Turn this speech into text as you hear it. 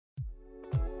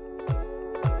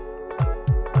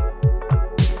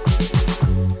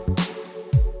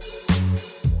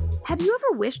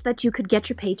Ever wished that you could get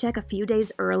your paycheck a few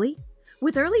days early?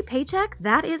 With Early Paycheck,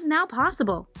 that is now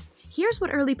possible. Here's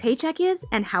what Early Paycheck is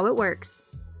and how it works.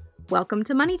 Welcome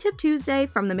to Money Tip Tuesday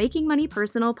from the Making Money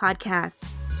Personal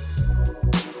podcast.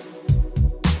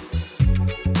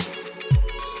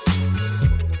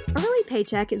 Early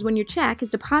Paycheck is when your check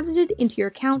is deposited into your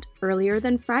account earlier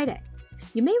than Friday.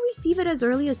 You may receive it as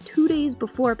early as 2 days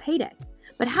before payday.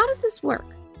 But how does this work?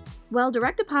 Well,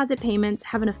 direct deposit payments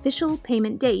have an official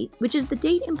payment date, which is the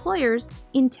date employers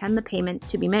intend the payment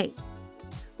to be made.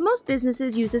 Most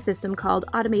businesses use a system called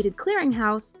Automated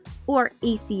Clearinghouse, or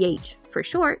ACH for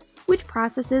short, which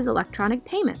processes electronic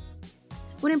payments.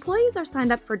 When employees are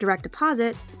signed up for direct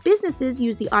deposit, businesses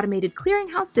use the Automated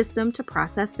Clearinghouse system to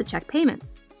process the check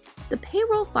payments. The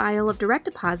payroll file of direct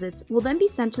deposits will then be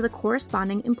sent to the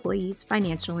corresponding employee's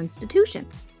financial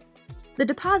institutions. The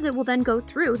deposit will then go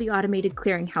through the Automated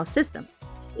Clearinghouse system.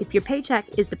 If your paycheck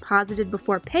is deposited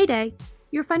before payday,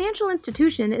 your financial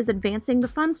institution is advancing the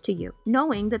funds to you,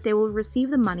 knowing that they will receive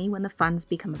the money when the funds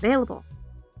become available.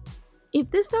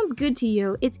 If this sounds good to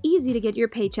you, it's easy to get your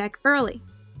paycheck early.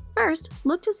 First,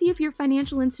 look to see if your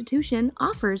financial institution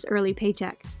offers Early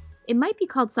Paycheck. It might be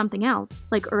called something else,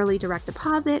 like Early Direct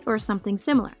Deposit or something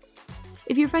similar.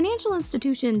 If your financial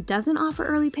institution doesn't offer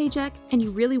Early Paycheck and you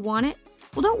really want it,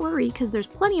 well, don't worry, because there's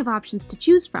plenty of options to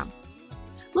choose from.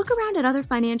 Look around at other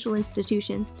financial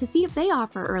institutions to see if they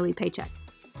offer Early Paycheck.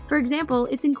 For example,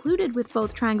 it's included with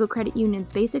both Triangle Credit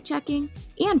Union's basic checking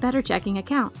and better checking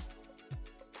accounts.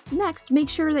 Next, make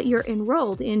sure that you're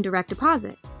enrolled in direct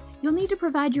deposit. You'll need to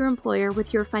provide your employer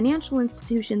with your financial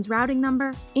institution's routing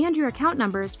number and your account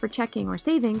numbers for checking or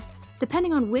savings,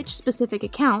 depending on which specific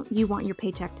account you want your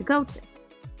paycheck to go to.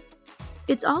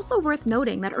 It's also worth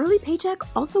noting that Early Paycheck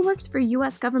also works for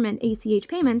U.S. government ACH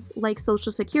payments like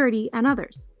Social Security and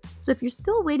others. So if you're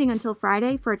still waiting until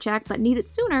Friday for a check but need it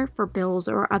sooner for bills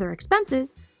or other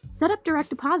expenses, set up direct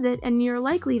deposit and you're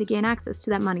likely to gain access to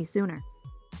that money sooner.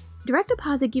 Direct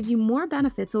deposit gives you more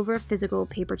benefits over a physical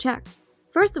paper check.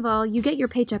 First of all, you get your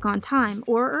paycheck on time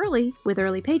or early with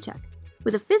Early Paycheck.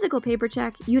 With a physical paper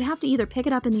check, you'd have to either pick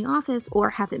it up in the office or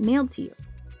have it mailed to you.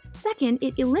 Second,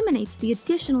 it eliminates the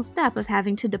additional step of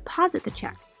having to deposit the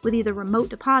check with either remote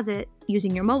deposit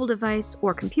using your mobile device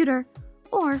or computer,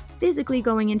 or physically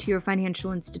going into your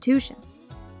financial institution.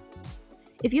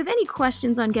 If you have any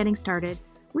questions on getting started,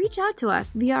 reach out to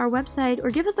us via our website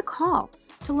or give us a call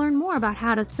to learn more about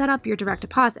how to set up your direct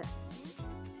deposit.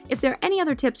 If there are any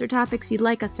other tips or topics you'd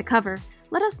like us to cover,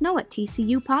 let us know at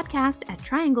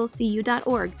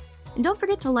tcupodcast@trianglecu.org. And don't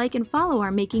forget to like and follow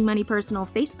our Making Money Personal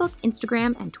Facebook,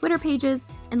 Instagram, and Twitter pages,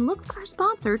 and look for our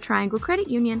sponsor, Triangle Credit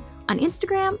Union, on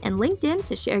Instagram and LinkedIn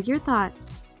to share your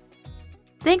thoughts.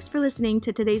 Thanks for listening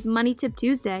to today's Money Tip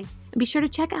Tuesday, and be sure to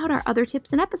check out our other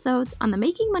tips and episodes on the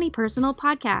Making Money Personal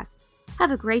podcast.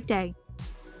 Have a great day.